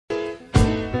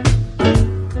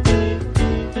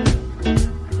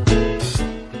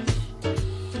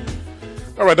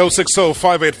right,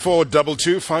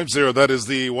 060-584-2250. That is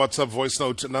the WhatsApp voice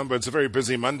note number. It's a very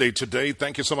busy Monday today.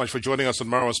 Thank you so much for joining us on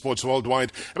Marawa Sports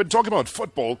Worldwide. I've been talking about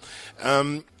football.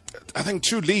 I think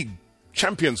 2 league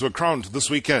champions were crowned this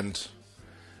weekend.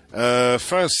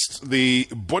 First, the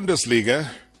Bundesliga,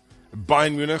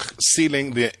 Bayern Munich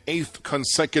sealing their 8th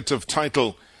consecutive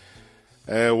title,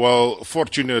 while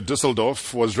Fortuna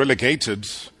Dusseldorf was relegated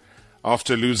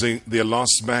after losing their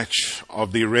last match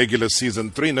of the regular season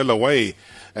 3-0 away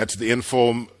at the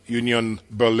Inform Union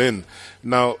Berlin.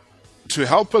 Now, to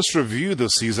help us review the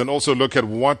season, also look at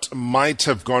what might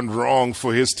have gone wrong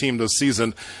for his team this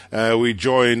season, we're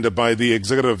joined by the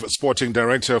Executive Sporting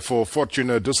Director for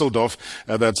Fortuna Dusseldorf,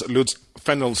 that's Lutz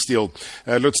Pfannensteil.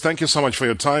 Lutz, thank you so much for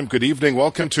your time. Good evening.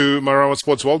 Welcome to Marawa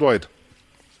Sports Worldwide.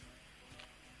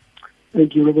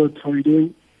 Thank you, Robert. How are you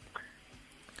doing?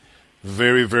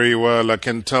 Very, very well. I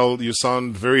can tell you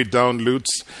sound very down,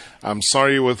 Lutz. I'm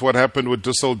sorry with what happened with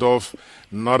Dusseldorf.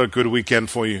 Not a good weekend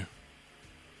for you.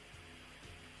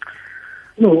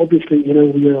 No, obviously,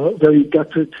 we are very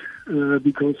gutted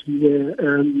because we were,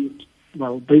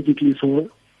 basically for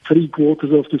 3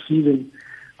 quarters of the season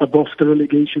above the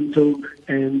relegation zone,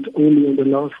 and only on the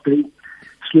last day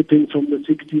slipping from the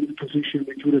 16th position,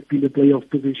 which would have been the playoff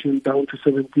position, down to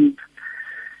 17th.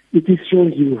 It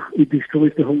destroys you. It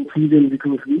destroys the whole season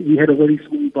because we had a very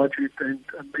small budget and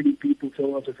many people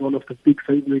saw us as one of the big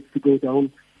favorites to go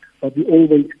down. But we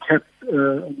always kept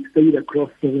and stayed across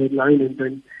the red line. And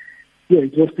then,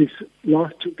 it was this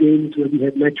last 2 games where we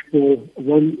had match ball.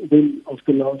 1 win of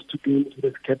the last 2 games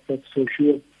that kept us for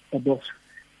sure above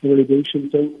the relegation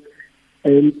zone.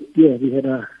 And we had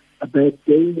a bad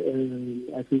day.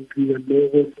 I think we were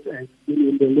nervous. And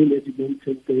in Berlin, as you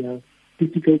mentioned, they are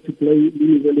difficult to play,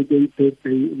 really relegated. They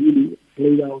really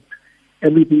played out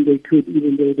everything they could,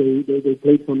 even though they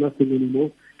played for nothing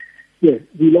anymore. We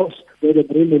lost. Werder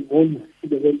Bremen won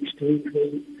in a very strange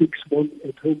way, 6-1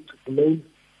 at home to Cologne.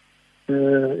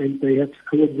 And they have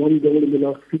scored 1 goal in the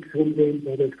last 6 home games.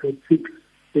 They have scored 6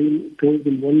 goals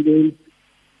in 1 game.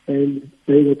 And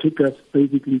they overtook us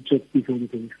basically just before the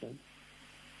finish line.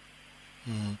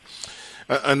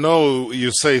 I know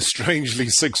you say strangely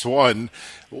 6-1.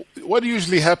 What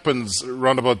usually happens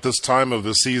around about this time of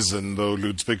the season, though,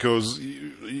 Lutz? Because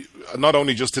not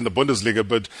only just in the Bundesliga,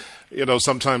 but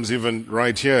sometimes even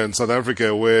right here in South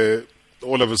Africa, where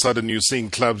all of a sudden you're seeing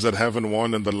clubs that haven't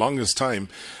won in the longest time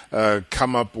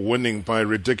come up winning by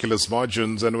ridiculous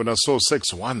margins. And when I saw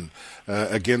 6-1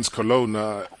 against Cologne,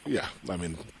 there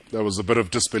was a bit of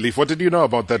disbelief. What did you know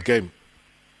about that game?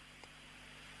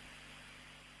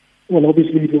 Well,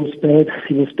 obviously it was bad.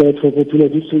 It was bad for Fortuna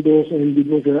Dusseldorf, and it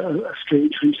was a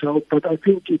strange result. But I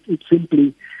think it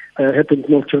simply happens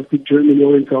not just in Germany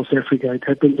or in South Africa. It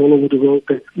happens all over the world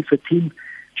that if a team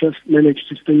just managed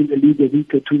to stay in the league a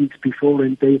week or 2 weeks before,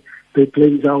 and they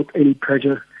plays out any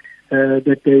pressure,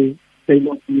 that they're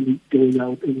not really going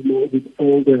out anymore with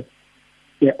all the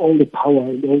power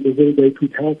and all the will they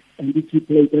could have. And if you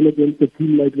play then against a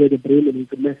team like Werder Bremen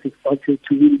with a massive budget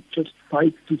to really just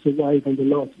fight to survive on the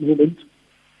last moment,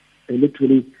 they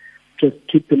literally just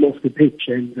kick them off the pitch.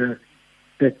 And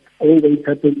that always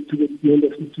happens towards the end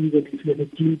of the season. If you have a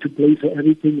team to play for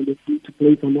everything and a team to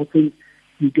play for nothing,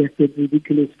 you get that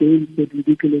ridiculous game, that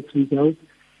ridiculous result.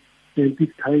 And this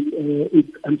time it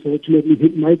unfortunately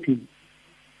hit my team.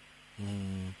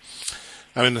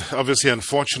 Obviously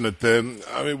unfortunate there.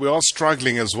 We are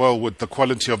struggling as well with the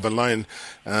quality of the line.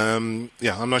 I'm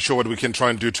not sure what we can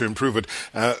try and do to improve it.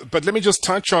 But let me just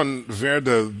touch on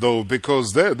Werder, though,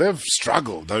 because they've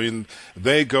struggled.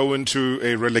 They go into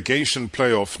a relegation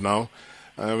playoff now.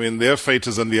 Their fate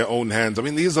is in their own hands.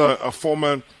 These are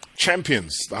former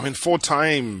champions.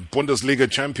 4-time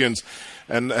Bundesliga champions.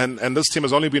 And this team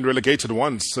has only been relegated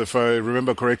once, if I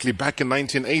remember correctly, back in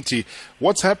 1980.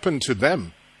 What's happened to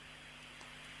them?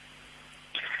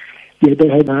 They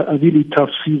had a really tough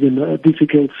season, a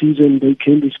difficult season. They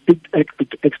came with big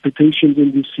expectations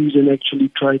in this season, actually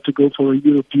tried to go for a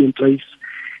European place.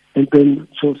 And then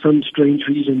for some strange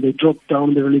reason, they dropped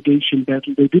down the relegation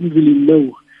battle. They didn't really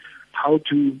know how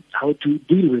to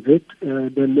deal with it.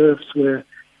 Their nerves were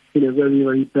in a very,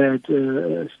 very bad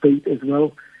state as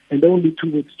well. And only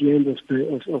towards the end of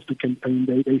the campaign,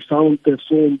 they found their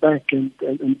form back and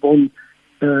won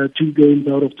 2 games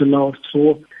out of the last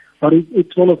 4. But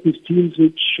it's one of these teams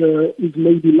which is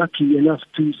maybe lucky enough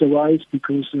to survive,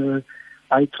 because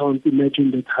I can't imagine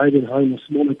that Heidenheim, a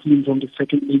smaller team from the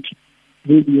second league,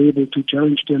 will be able to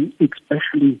challenge them,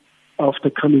 especially after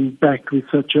coming back with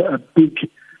such a big,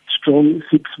 strong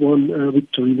 6-1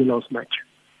 victory in the last match.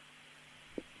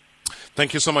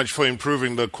 Thank you so much for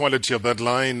improving the quality of that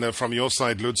line from your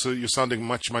side, Lutz. You're sounding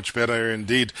much, much better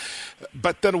indeed.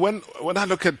 But then when I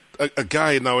look at a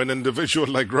guy now, an individual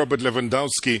like Robert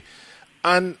Lewandowski,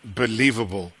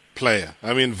 unbelievable player.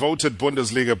 I mean, voted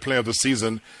Bundesliga Player of the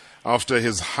Season after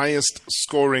his highest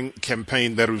scoring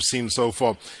campaign that we've seen so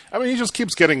far. I mean, he just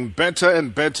keeps getting better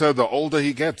and better the older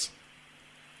he gets.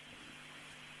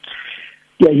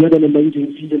 Yeah, he had an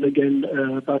amazing season again,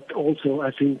 but also I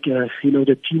think,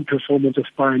 the team performance of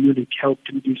Bayern Munich helped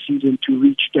him this season to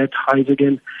reach that height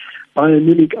again. Bayern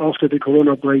Munich, after the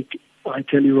Corona break, I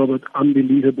tell you, Robert,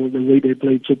 unbelievable the way they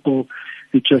played football.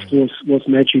 It just was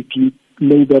magic.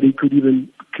 Nobody could even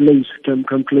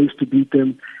come close to beat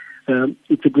them.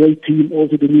 It's a great team.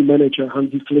 Also, the new manager,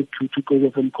 Hansi Flick, who took over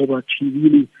from Kovac, he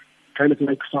really kind of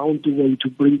found a way to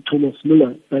bring Thomas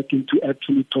Müller back into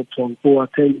absolute top form,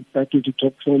 Boateng back into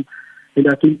top form. And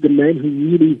I think the man who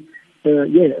really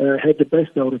had the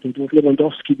best out of it was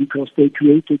Lewandowski, because they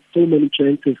created so many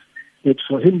chances that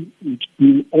for him,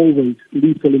 being always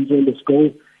lethal in front of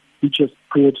goal, he just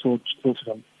scored for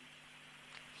them.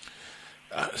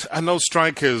 I know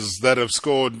strikers that have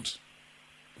scored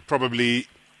probably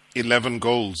 11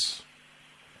 goals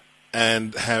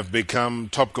and have become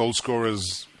top goal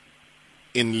scorers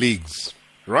in leagues,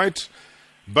 right?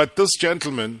 But this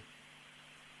gentleman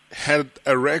had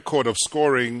a record of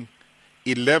scoring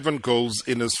 11 goals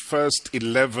in his first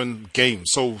 11 games.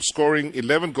 So scoring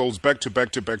 11 goals back to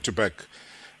back to back to back.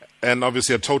 And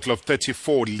obviously a total of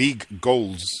 34 league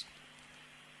goals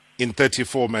in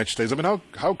 34 match days. I mean,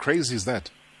 how crazy is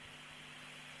that?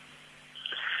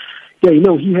 Yeah,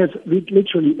 he has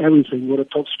literally everything what a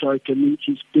top striker needs.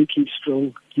 He's big, he's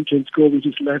strong, he can score with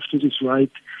his left, with his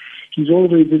right. He's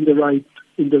always in the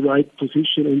right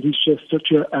position, and he's just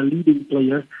such a leading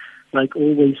player,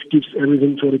 always gives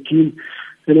everything for the team.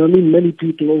 And I mean, many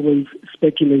people always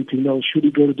speculating now, should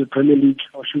he go to the Premier League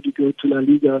or should he go to La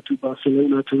Liga, to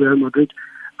Barcelona, to Real Madrid?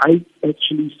 I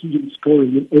actually see him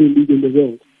scoring in any league in the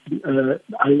world,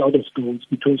 a lot of goals,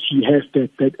 because he has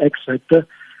that X factor.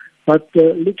 But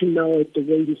looking now at the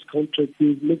way his contract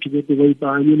is, looking at the way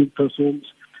Bayern Munich performs,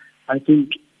 I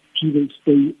think he will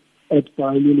stay at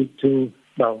Bayern Munich till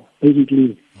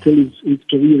his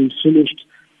career is finished.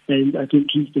 And I think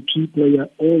he's the key player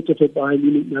also for Bayern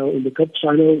Munich now in the Cup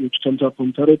final, which comes up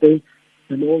on Saturday,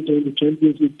 and also in the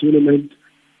Champions League tournament.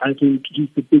 I think he's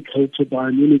the big hope for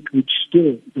Bayern Munich, which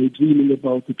still they're dreaming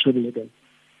about the treble again.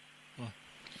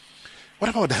 What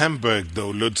about Hamburg,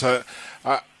 though, Lutz?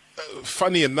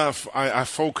 Funny enough, I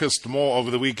focused more over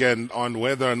the weekend on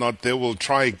whether or not they will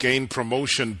try gain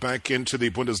promotion back into the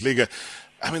Bundesliga.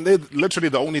 I mean, they're literally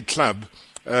the only club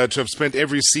to have spent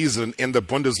every season in the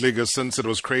Bundesliga since it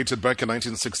was created back in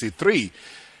 1963,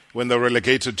 when they were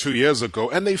relegated 2 years ago.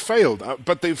 And they failed,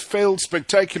 but they failed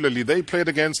spectacularly. They played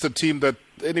against a team that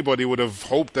anybody would have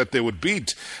hoped that they would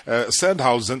beat,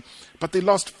 Sandhausen, but they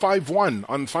lost 5-1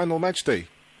 on final match day.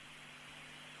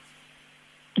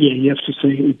 Yeah, you have to say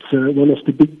it's one of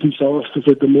the big disasters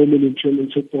at the moment in German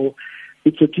football.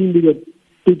 It's a team with a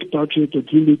big budget, a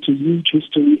team with a huge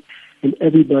history, and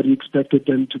everybody expected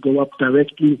them to go up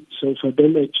directly. So for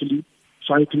them actually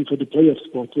fighting for the playoff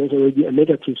spot was already a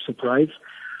negative surprise.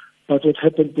 But what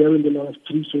happened there in the last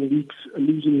 3-4 weeks,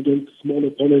 losing against small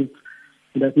opponents,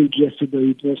 and I think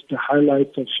yesterday it was the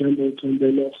highlights of shambles when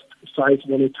they lost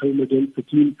 5-1 at home against a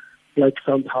team like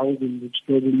Sandhausen, which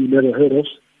probably you never heard of.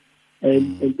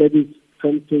 And that is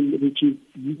something which is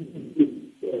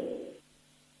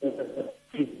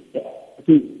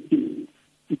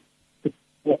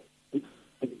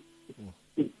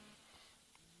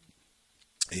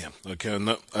yeah, okay.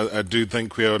 No, I do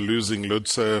think we are losing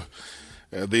Lutz. The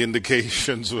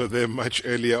indications were there much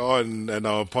earlier on, and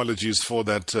our apologies for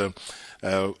that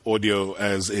audio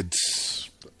as it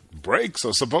breaks,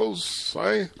 I suppose.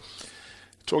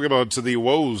 Talk about the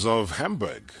woes of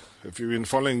Hamburg. If you've been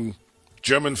following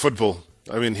German football,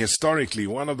 I mean, historically,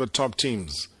 one of the top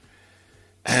teams.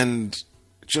 And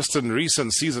just in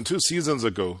recent season, 2 seasons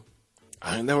ago,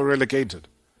 they were relegated.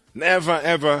 Never,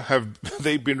 ever have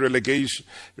they been relegated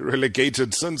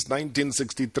since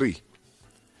 1963.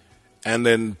 And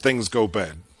then things go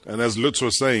bad. And as Lutz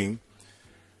was saying,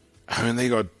 they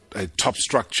got a top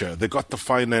structure. They got the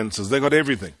finances. They got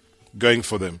everything going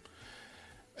for them.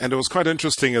 And it was quite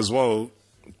interesting as well,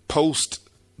 post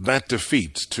that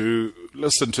defeat, to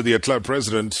listen to the club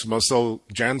president, Marcel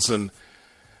Janssen.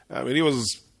 He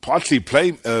was partly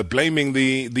blaming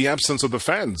the absence of the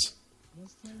fans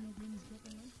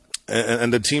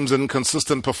and the team's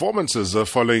inconsistent performances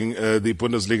following the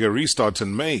Bundesliga restart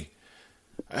in May.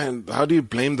 And how do you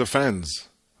blame the fans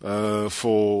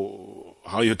for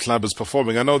how your club is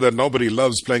performing. I know that nobody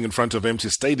loves playing in front of empty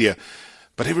stadia,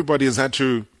 but everybody has had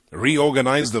to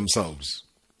reorganize themselves.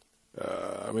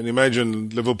 Imagine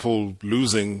Liverpool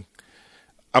losing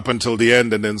up until the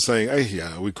end and then saying, hey,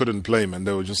 yeah, we couldn't play, man.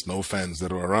 There were just no fans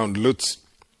that were around. Lutz,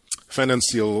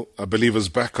 Pfannensteil, I believe, is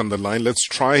back on the line. Let's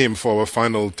try him for our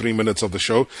final 3 minutes of the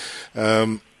show.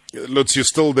 Lutz, you're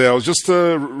still there. I was just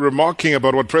remarking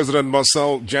about what President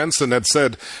Marcel Jansen had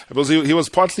said. He was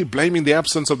partly blaming the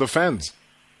absence of the fans.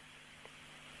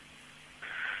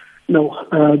 No,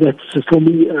 that's for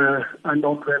me a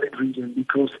non-valid reason,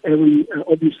 because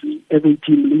obviously every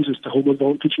team loses the home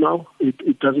advantage now.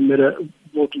 It doesn't matter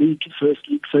what league, first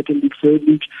league, second league, third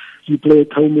league, you play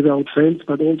at home without fans,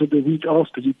 but also the week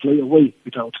after you play away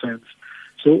without fans.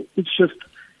 So it's just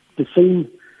the same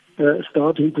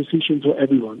starting position for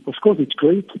everyone. Of course, it's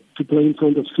great to play in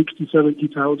front of 60,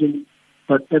 70,000,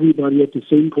 but everybody had the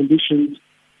same conditions.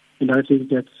 And I think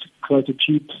that's quite a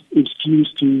cheap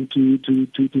excuse to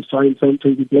find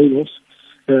something to blame us.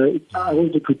 I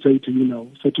also could say to you now,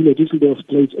 Fortuna Dusseldorf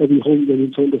plays every home game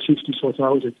in front of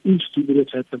 54,000. If we would have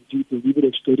had some people, we would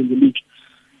have stayed in the league.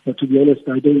 But to be honest,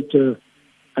 I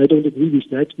don't agree with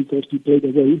that, because we played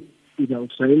away without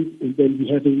fans, and then we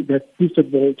having that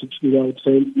disadvantage without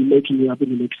fans, we're making it up in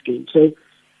the next game. So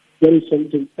there is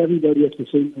something. Everybody has the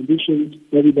same conditions,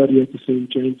 everybody has the same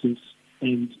chances,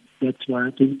 and that's why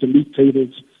I think the league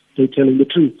tables, they're telling the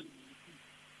truth.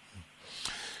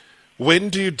 When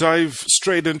do you dive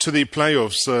straight into the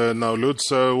playoffs now, Lutz?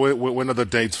 When are the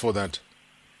dates for that?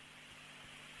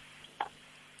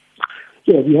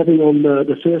 Yeah, we're having on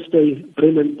the first day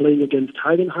Bremen playing against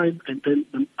Heidenheim, and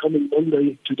then coming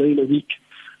Monday, today in a week,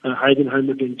 Heidenheim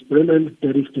against Bremen.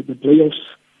 That is the playoffs.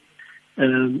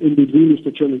 In between is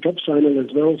the German Cup final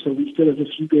as well, so we still have a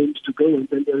few games to go, and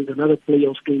then there is another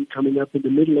playoff game coming up in the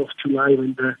middle of July,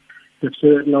 when the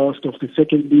third last of the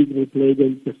second league will play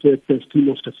against the third best team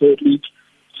of the third league.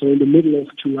 So in the middle of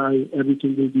July,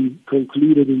 everything will be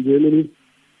concluded in Germany.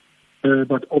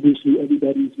 But obviously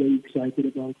everybody is very excited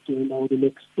about now the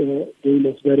next game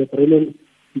of Werder Bremen,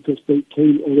 because they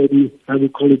came already, I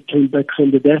would call it, came back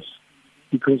from the death,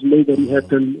 because nobody had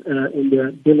them in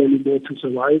their bill anymore to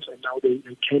survive, and now they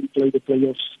can play the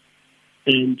playoffs.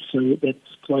 And so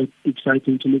that's quite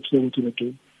exciting to look forward to that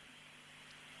game.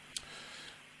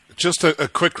 Just a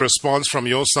quick response from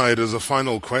your side as a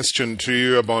final question to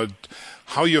you about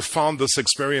how you found this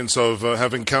experience of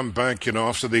having come back,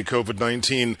 after the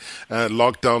COVID-19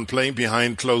 lockdown, playing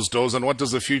behind closed doors, and what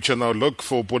does the future now look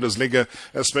for Bundesliga,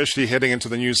 especially heading into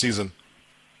the new season?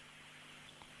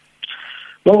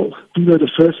 Well, we were the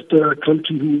first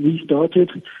country who restarted,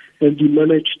 and we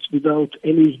managed without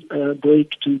any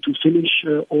break to finish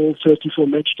all 34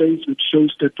 match days, which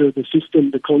shows that the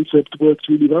system, the concept worked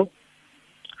really well.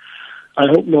 I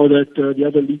hope now that the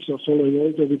other leagues are following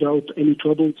also without any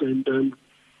troubles, and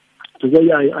the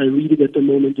way I read it at the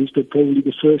moment is that probably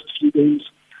the first few days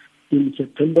in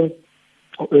September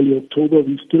or early October,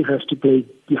 we still have to play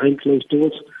behind closed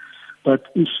doors. But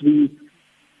if we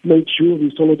make sure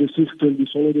we follow the system, we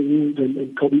follow the rules,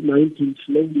 and COVID-19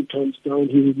 slowly comes down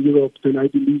here in Europe, then I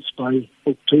believe by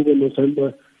October,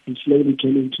 November, we slowly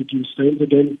can introduce fans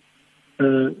again.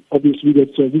 Obviously,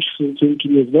 that's wishful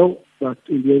thinking as well, but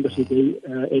in the end of the day,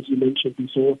 as you mentioned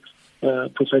before,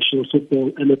 professional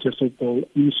football, amateur football,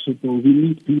 youth football, we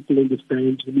need people in the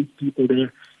stands, we need people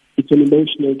there. It's an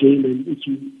emotional game, and if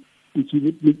you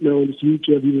would look now in the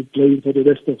future, we would play for the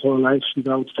rest of our lives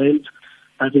without fans.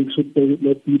 I think football would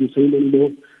not be the same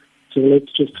anymore. So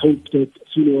let's just hope that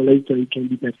sooner or later it can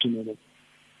be back to normal.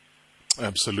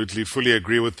 Absolutely. Fully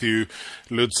agree with you,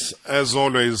 Lutz. As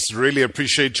always, really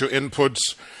appreciate your input.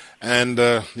 And,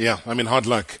 hard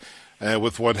luck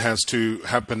with what has to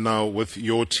happen now with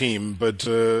your team. But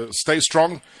stay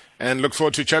strong and look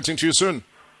forward to chatting to you soon.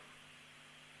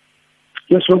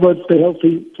 Yes, Robert, stay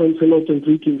healthy. Thanks a lot, and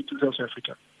greetings to South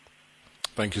Africa.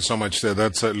 Thank you so much.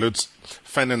 That's Lutz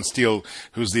Pfannensteil,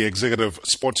 who's the Executive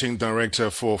Sporting Director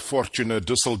for Fortuna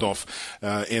Dusseldorf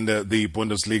in the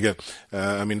Bundesliga.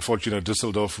 Fortuna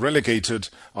Dusseldorf relegated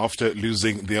after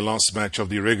losing their last match of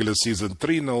the regular season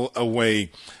 3-0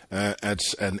 away at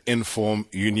an inform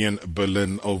Union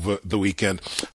Berlin over the weekend.